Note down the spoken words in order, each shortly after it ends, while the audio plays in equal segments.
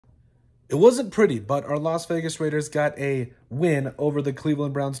It wasn't pretty, but our Las Vegas Raiders got a win over the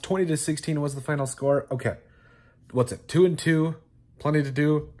Cleveland Browns. 20-16 was the final score. Okay, what's it? 2-2, plenty to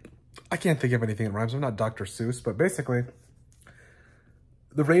do. I can't think of anything that rhymes. I'm not Dr. Seuss, but basically,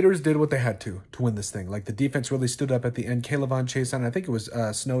 the Raiders did what they had to win this thing. Like, the defense really stood up at the end. Kayvon Chason, I think it was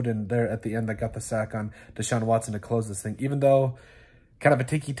Snowden there at the end that got the sack on Deshaun Watson to close this thing. Even though kind of a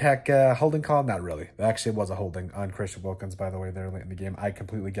ticky-tack holding call, not really. It actually was a holding on Christian Wilkins, by the way, there late in the game. I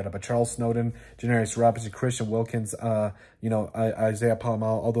completely get it. But Charles Snowden, Janarius Robinson, Christian Wilkins, Isaiah Palomalo,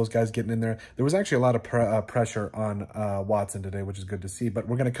 all those guys getting in there. There was actually a lot of pressure on Watson today, which is good to see. But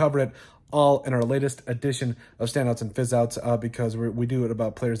we're going to cover it all in our latest edition of Standouts and Fizzouts because we do it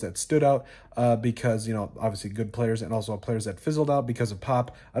about players that stood out because, obviously good players and also players that fizzled out because of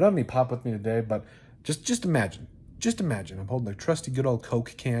pop. I don't have any pop with me today, but just imagine. Just imagine, I'm holding a trusty good old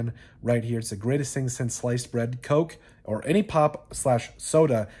Coke can right here. It's the greatest thing since sliced bread. Coke or any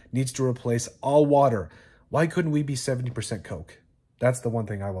pop/soda needs to replace all water. Why couldn't we be 70% Coke? That's the one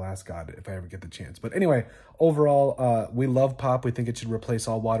thing I will ask God if I ever get the chance. But anyway, overall, we love pop. We think it should replace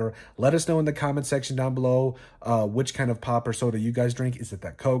all water. Let us know in the comment section down below which kind of pop or soda you guys drink. Is it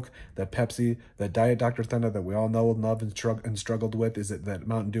that Coke, that Pepsi, that Diet Dr. Thunder that we all know and love and struggled with? Is it that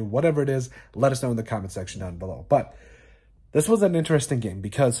Mountain Dew? Whatever it is, let us know in the comment section down below. But this was an interesting game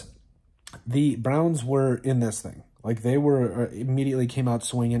because the Browns were in this thing. Like, they were immediately came out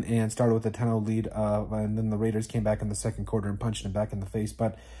swinging and started with a 10-0 lead, and then the Raiders came back in the second quarter and punched him back in the face.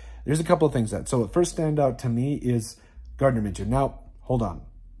 But there's a couple of things that. So the first standout to me is Gardner Minshew. Now, hold on.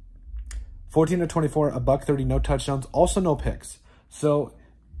 14-24, $130, no touchdowns, also no picks. So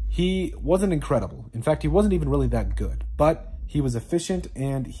he wasn't incredible. In fact, he wasn't even really that good. But he was efficient,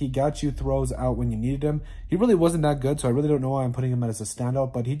 and he got you throws out when you needed him. He really wasn't that good, so I really don't know why I'm putting him as a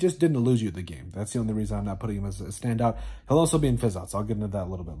standout, but he just didn't lose you the game. That's the only reason I'm not putting him as a standout. He'll also be in Fizzouts. I'll get into that a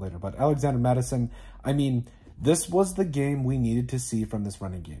little bit later. But Alexander Mattison, I mean, this was the game we needed to see from this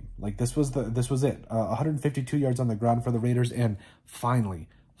running game. Like, this was it. 152 yards on the ground for the Raiders, and finally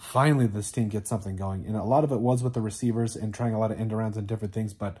this team gets something going. And a lot of it was with the receivers and trying a lot of end arounds and different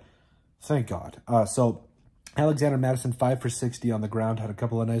things, but thank God. So Alexander Mattison, 5 for 60 on the ground, had a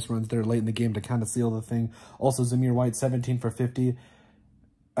couple of nice runs there late in the game to kind of seal the thing. Also, Zamir White, 17 for 50.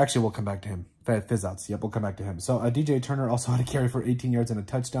 Actually, we'll come back to him. Fizzouts, yep, we'll come back to him. So, DJ Turner also had a carry for 18 yards and a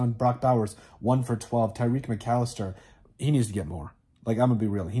touchdown. Brock Bowers, 1 for 12. Tyreek McAllister, he needs to get more. Like, I'm going to be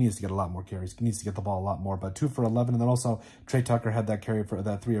real. He needs to get a lot more carries. He needs to get the ball a lot more. But 2 for 11. And then also, Trey Tucker had that carry for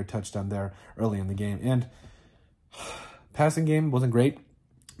that 3-yard touchdown there early in the game. And passing game wasn't great,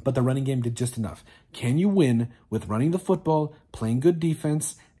 but the running game did just enough. Can you win with running the football, playing good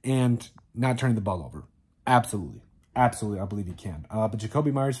defense, and not turning the ball over? Absolutely. Absolutely, I believe you can. But Jacoby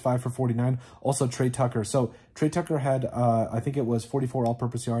Myers, 5 for 49. Also, Trey Tucker. So, Trey Tucker had, I think it was 44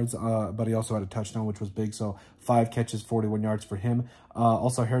 all-purpose yards, but he also had a touchdown, which was big. So, 5 catches, 41 yards for him.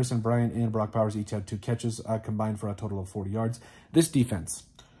 Also, Harrison Bryant and Brock Bowers each had 2 catches combined for a total of 40 yards. This defense,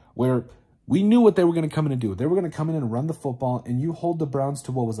 where we knew what they were going to come in and do. They were going to come in and run the football, and you hold the Browns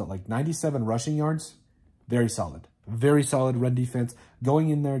to, what was it, like 97 rushing yards? Very solid. Very solid run defense, going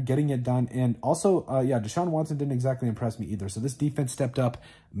in there, getting it done. And also, Deshaun Watson didn't exactly impress me either. So this defense stepped up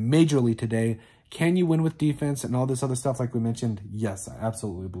majorly today. Can you win with defense and all this other stuff like we mentioned? Yes, I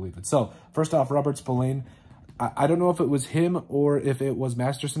absolutely believe it. So, first off, Robert Spillane. I don't know if it was him or if it was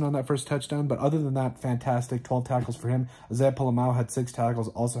Masterson on that first touchdown, but other than that, fantastic. 12 tackles for him. Isaiah Palomalo had 6 tackles,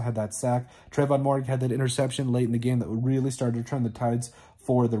 also had that sack. Trayvon Morgan had that interception late in the game that really started to turn the tides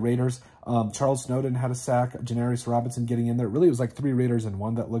for the Raiders. Charles Snowden had a sack. Janarius Robinson getting in there. Really, it was like 3 Raiders in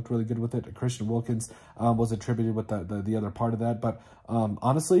one that looked really good with it. Christian Wilkins was attributed with the other part of that. But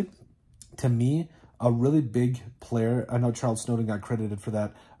honestly, to me, a really big player. I know Charles Snowden got credited for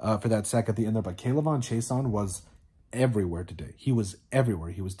that sack at the end there, but Kayvon Chason was everywhere today. He was everywhere.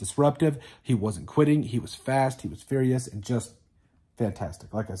 He was disruptive. He wasn't quitting. He was fast. He was furious and just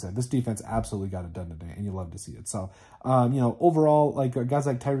fantastic. Like I said, this defense absolutely got it done today, and you love to see it. So, overall, like guys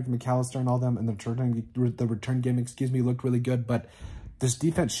like Tyreek McAllister and all them, and the return game, looked really good. But this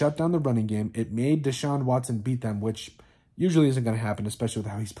defense shut down the running game. It made Deshaun Watson beat them, which usually isn't going to happen, especially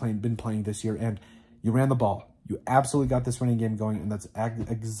with how he's been playing this year. And you ran the ball. You absolutely got this running game going, and that's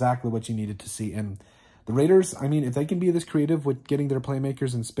exactly what you needed to see. And the Raiders, I mean, if they can be this creative with getting their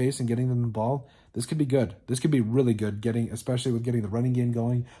playmakers in space and getting them the ball, this could be good. This could be really good, especially with getting the running game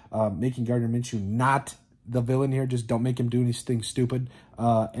going, making Gardner Minshew not the villain here. Just don't make him do anything stupid,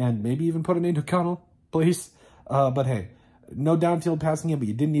 and maybe even put an Aiden O'Connell, please. But hey, no downfield passing game, but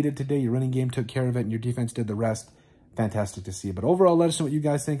you didn't need it today. Your running game took care of it, and your defense did the rest. fantastic to see. But overall, let us know what you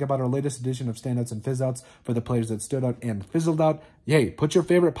guys think about our latest edition of Standouts and Fizzouts for the players that stood out and fizzled out. Hey, put your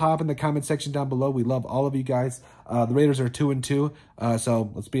favorite pop in the comment section down below. We love all of you guys. The Raiders are 2-2,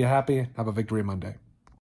 so let's be happy. Have a victory Monday.